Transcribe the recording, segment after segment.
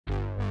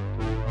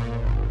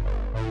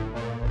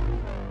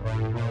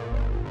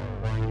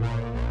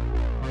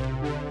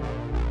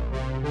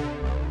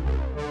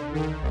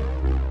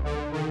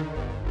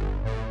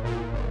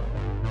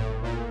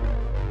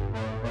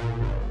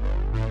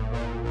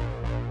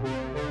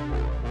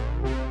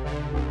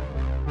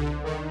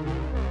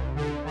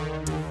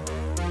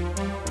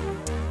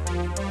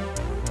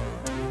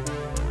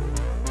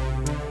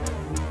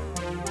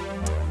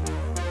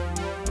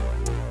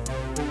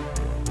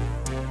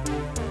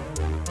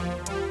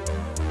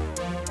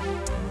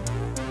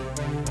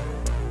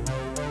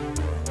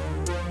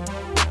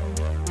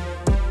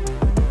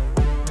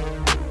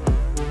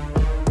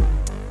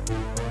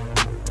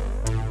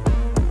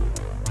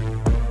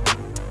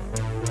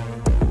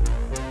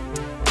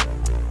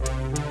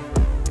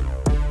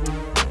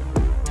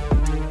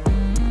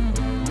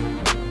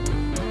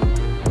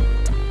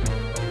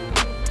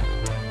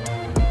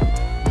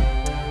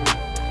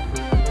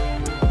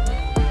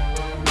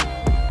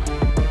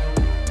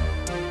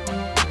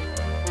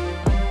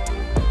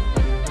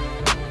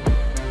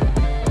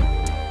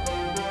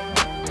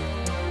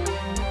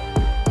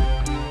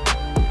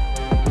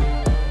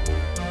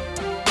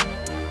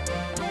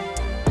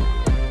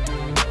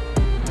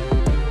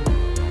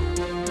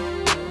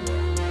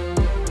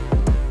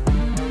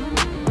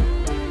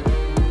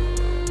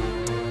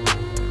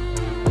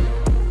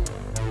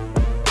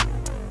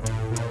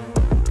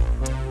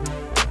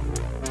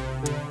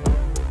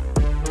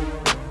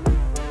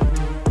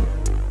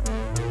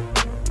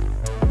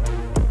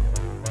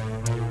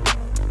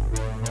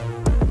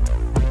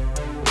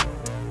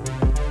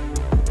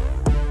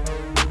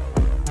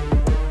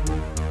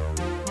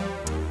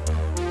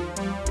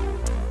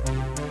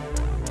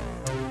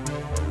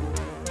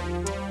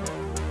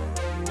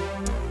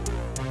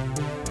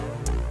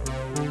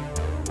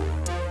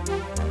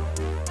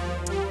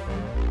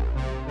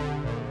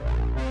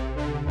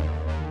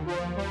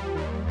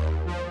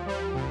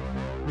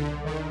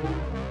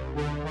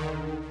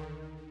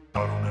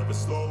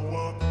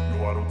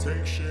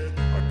take shit.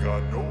 I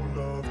got no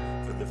love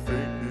for the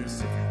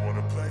fakeness. If you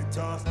wanna play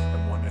tough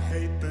and wanna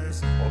hate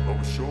this, I'll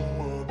always show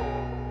up.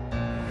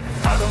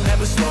 I don't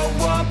ever slow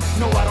up,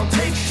 no I don't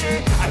take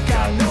shit. I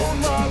got no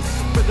love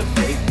for the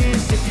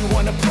fakeness. If you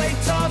wanna play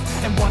tough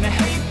and wanna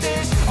hate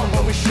this, I'll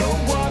always show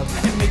up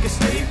and make a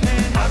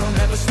statement. I don't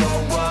ever slow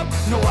up,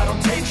 no I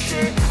don't take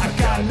shit. I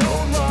got no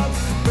love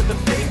for the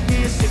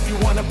fakeness. If you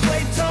wanna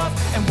play tough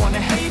and wanna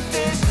hate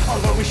this,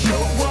 I'll always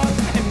show up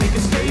and make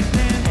a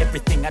statement.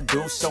 Everything I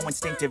do so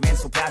instinctive and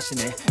so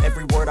passionate.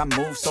 Every word I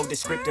move so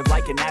descriptive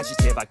like an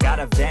adjective. I got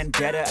a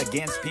vendetta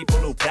against people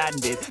who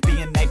patented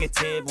being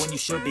negative when you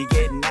should be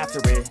getting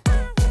after it.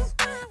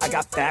 I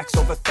got facts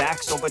over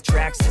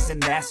tracks, this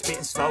and that.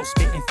 Spitting slow,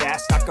 spitting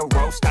fast. I could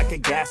roast, I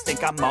could gas.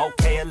 Think I'm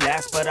okay at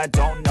last, but I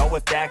don't know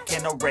if that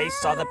can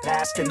erase all the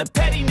past. And the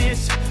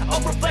pettiness,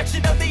 a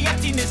reflection of the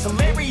emptiness.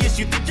 Hilarious,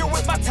 you think you're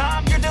worth my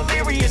time, you're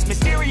delirious.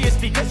 Mysterious,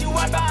 because you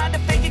hide behind a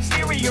fake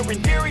exterior.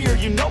 Inferior,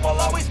 you know I'll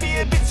always be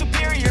a bit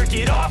superior.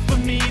 Get off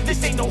of me,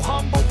 this ain't no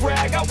humble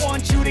brag. I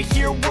want you to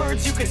hear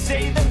words, you can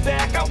say them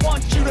back. I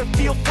want you to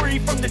feel free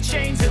from the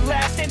chains at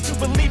last, and to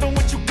believe in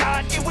what you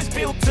got, it was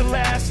built to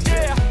last,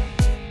 yeah.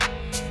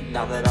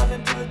 Now that I've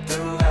been put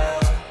through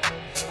hell,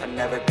 I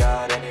never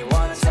got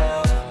anyone's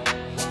help.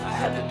 I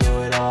had to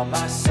do it all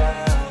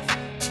myself.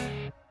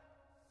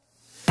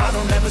 I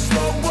don't ever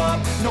slow up,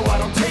 no I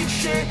don't take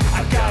shit.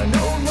 I got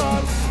no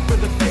love for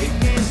the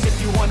fakeness.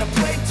 If you wanna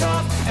play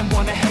tough and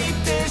wanna hate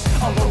this,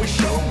 I'll always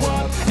show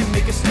up and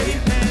make a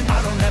statement.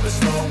 I don't ever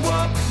slow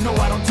up, no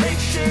I don't take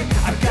shit.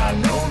 I got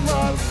no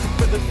love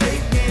for the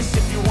fakeness.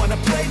 If you wanna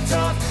play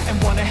tough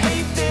and wanna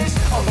hate this,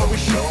 I'll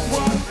always show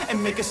up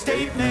and make a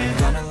statement.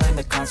 Gonna learn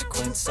the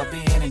consequence of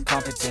being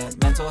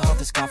incompetent. Mental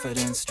health is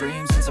confidence,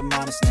 dreams and some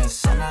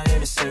honestness. I'm not here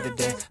to save the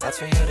day, that's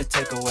for you to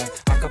take away.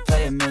 I could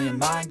play a million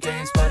mind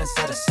games, but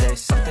instead I say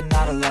something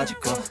not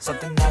illogical,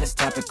 something that is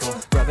topical.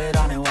 Rub it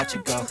on and watch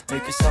it go,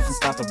 make yourself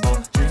unstoppable.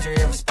 Dreams are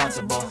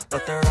irresponsible,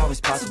 but they're always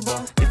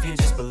possible. If you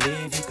just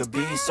believe, you could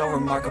be so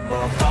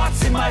remarkable.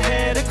 Thoughts in my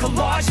head, a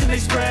collage and they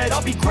spread.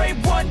 I'll be great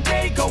one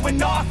day,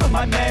 going off of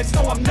my meds.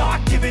 No, I'm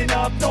not giving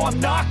up, no, I'm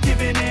not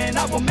giving in.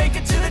 I will make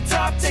it to the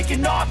top,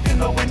 taking off in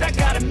the wind. I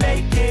gotta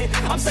make it,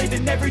 I'm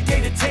saving every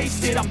day to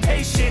taste it. I'm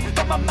patient,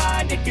 but my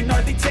mind, it can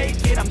hardly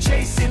take it. I'm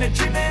chasing a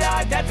dream that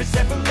I've had for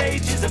several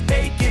ages. A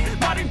vacant,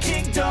 modern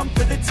kingdom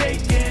for the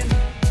taking.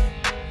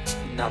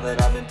 Now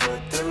that I've been put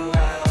through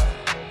hell,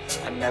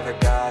 I never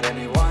got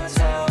anyone's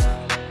help.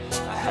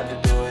 I had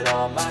to do it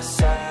all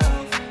myself.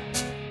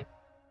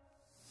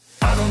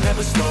 I don't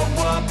ever slow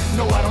up,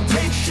 no I don't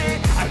take shit.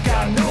 I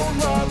got no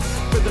love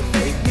for the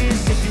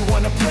fakeness. If you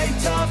wanna play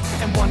tough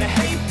and wanna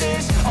hate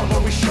this, I'll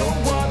always show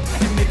up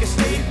and make a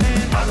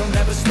statement. I don't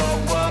ever slow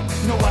up,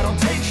 no I don't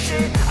take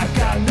shit. I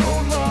got no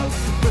love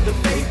for the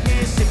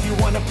fakeness. If you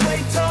wanna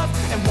play tough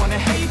and wanna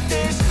hate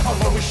this,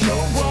 I'll always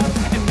show up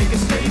and make a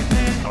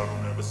statement. I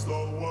don't ever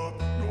slow up,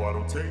 no I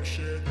don't take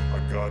shit. I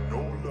got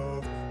no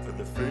love for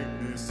the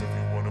fakeness. If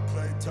you wanna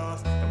play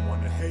tough and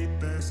wanna hate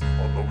this,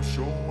 I'll always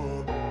show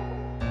up.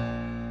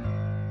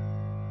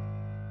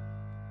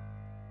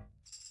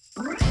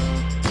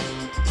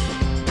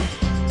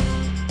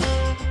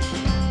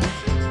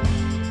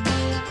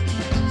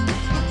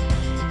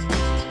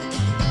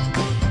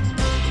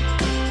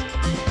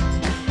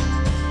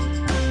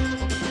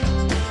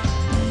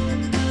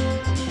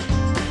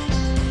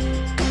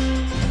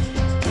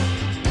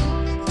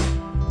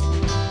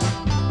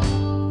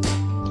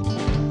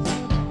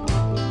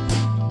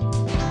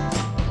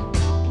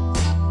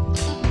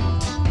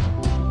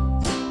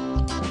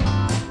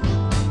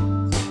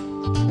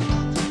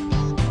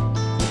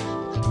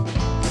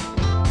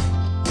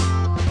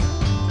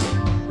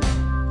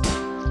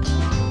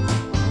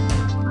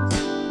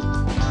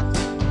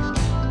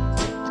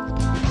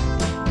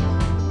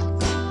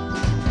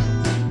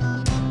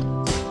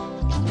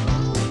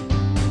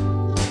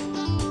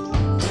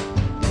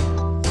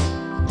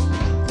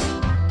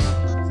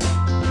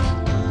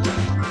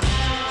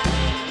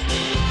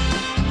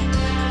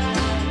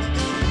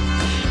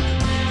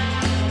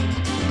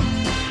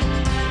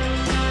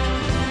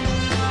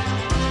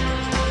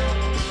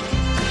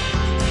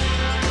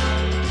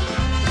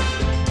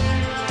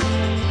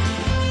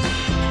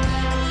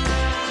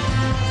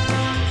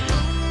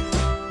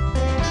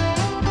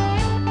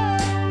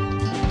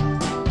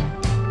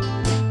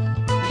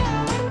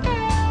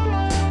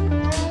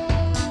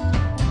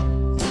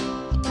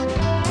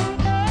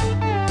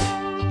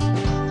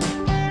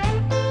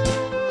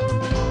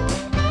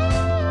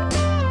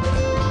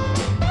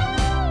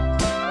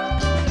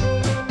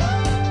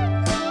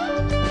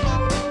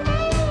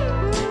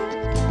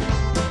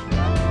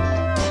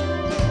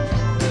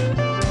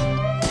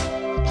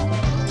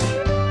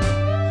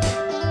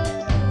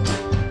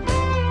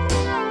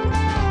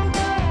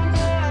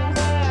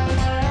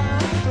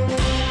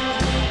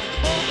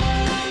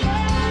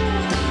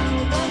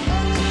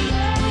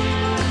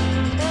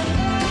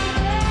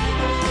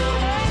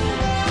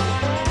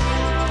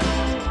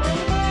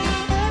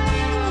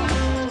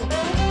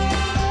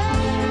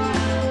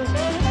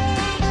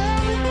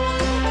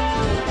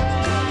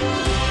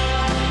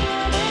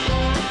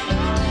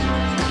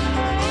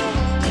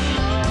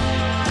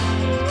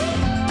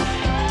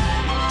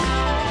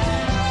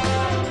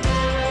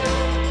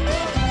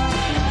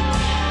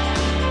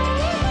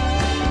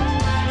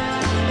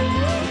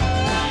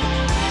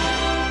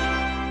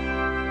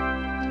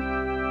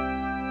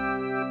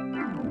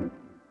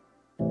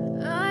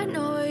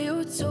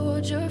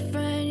 told your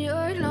friend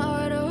you're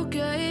not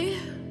okay,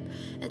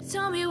 and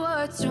tell me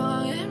what's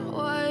wrong and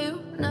why you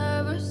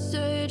never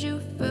said you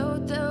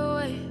felt that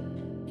way.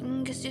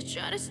 And guess you're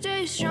trying to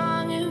stay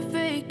strong and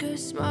fake a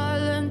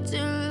smile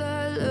until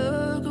I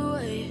look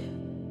away.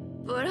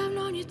 But I've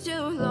known you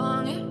too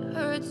long, it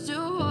hurts to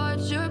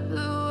watch your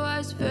blue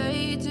eyes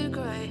fade to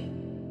gray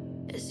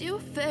as you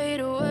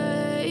fade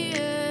away,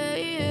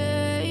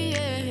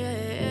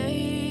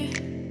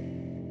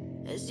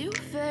 as you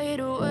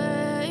fade away.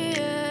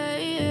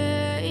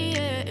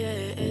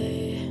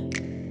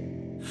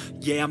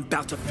 Yeah, I'm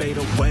about to fade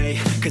away,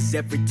 cause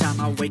every time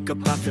I wake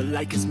up I feel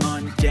like it's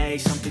Monday.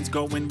 Something's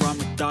going wrong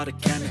with all the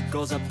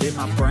chemicals up in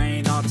my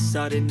brain. All of a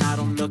sudden I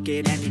don't look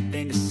at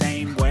anything the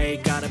same way.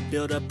 Got a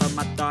buildup of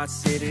my thoughts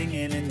sitting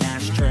in an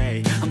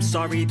ashtray. I'm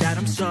sorry that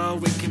I'm so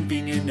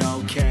inconvenient,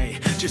 okay.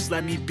 Just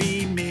let me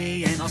be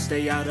me and I'll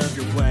stay out of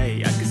your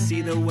way. I can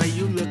see the way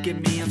you look at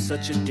me, I'm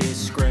such a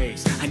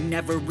disgrace. I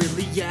never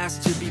really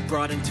asked to be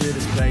brought into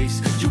this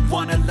place. You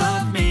wanna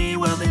love me?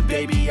 Well then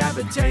baby I have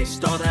a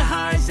taste. All the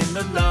highs and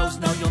the lows,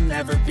 no you'll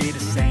never be the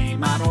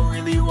same. I don't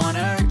really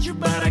wanna hurt you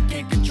but I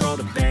can't control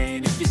the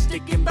pain. If you're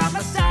sticking by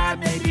my side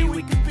maybe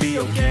we could be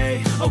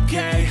okay.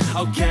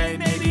 Okay,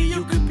 maybe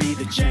you could be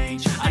the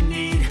change I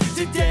need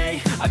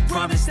today. I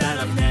promise that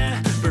I've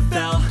never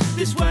felt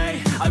this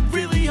way. I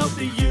really hope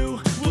that you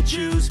will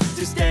choose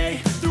to stay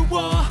through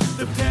all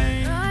the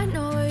pain. I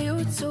know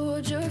you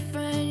told your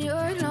friend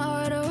you're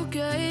not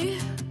okay,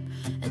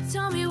 and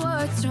tell me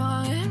what's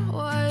wrong and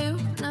why you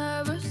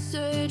never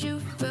said you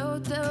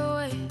felt that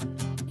way.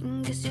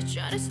 And guess you're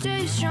trying to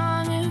stay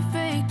strong and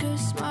fake a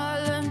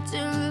smile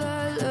until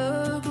I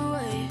look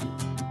away.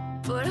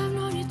 But I've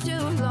known you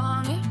too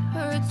long, it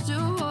hurts to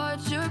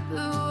watch your blue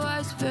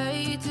eyes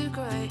fade to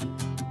gray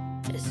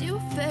as you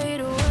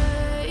fade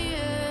away,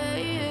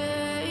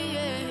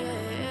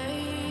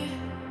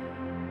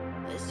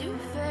 as you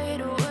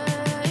fade away,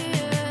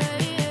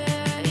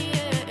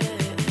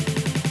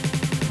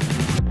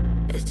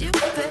 as you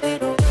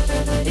fade away.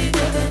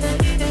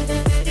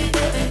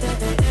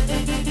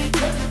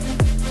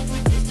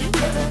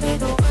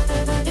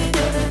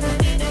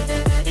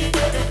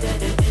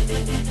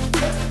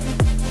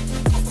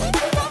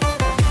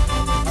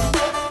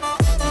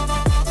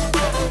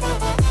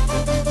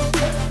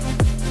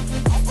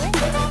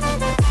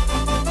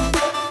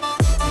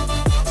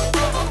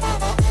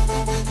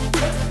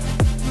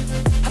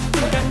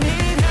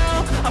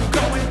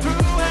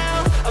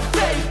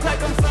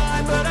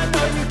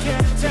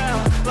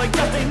 Like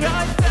nothing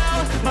I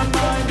felt, my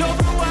mind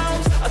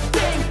overwhelms. I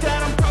think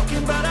that I'm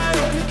broken, but I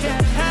hope you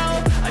can't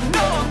help. I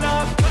know I'm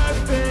not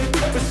perfect,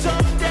 but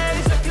some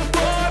days I feel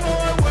far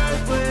more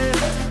worthless.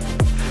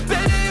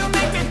 Baby, you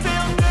make me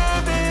feel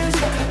nervous.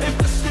 If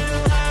I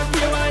still have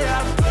you, I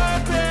have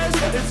purpose.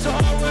 It's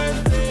all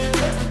worth it.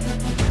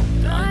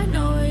 I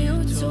know you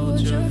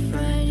told your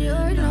friend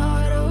you're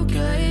not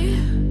okay,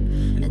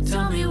 and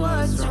tell me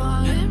what's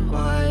wrong and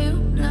why you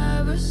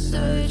never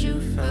said you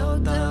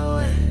felt that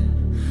way.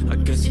 I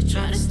guess you're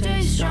trying to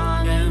stay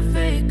strong and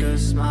fake a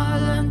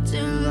smile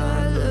until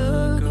I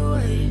look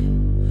away.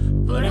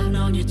 But I've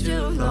known you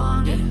too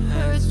long, it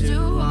hurts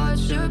to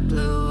watch your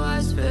blue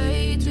eyes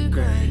fade to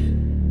gray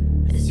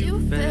as you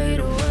fade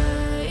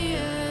away,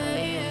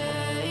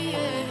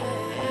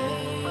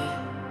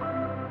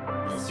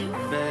 as you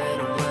fade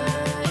away,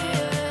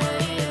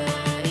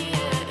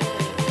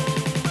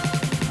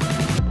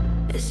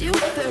 as you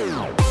fade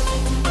away.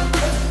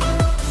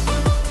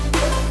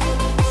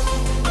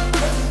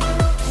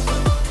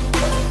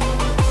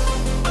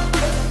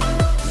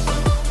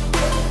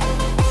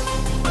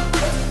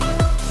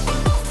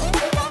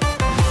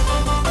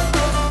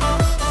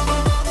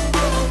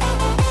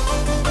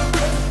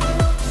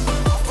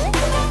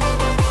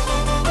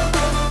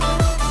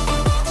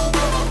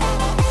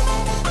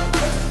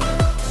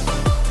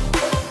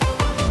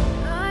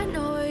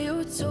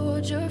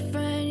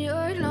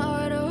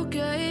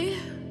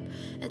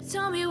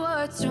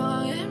 What's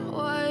wrong and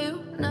why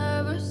you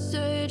never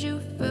said you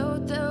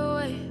felt that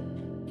way.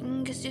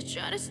 And guess you're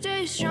trying to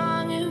stay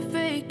strong and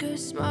fake a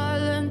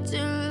smile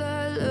until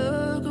I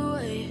look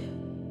away.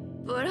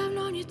 But I've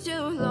known you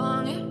too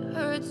long, it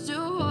hurts to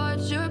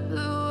watch your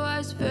blue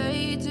eyes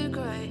fade to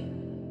gray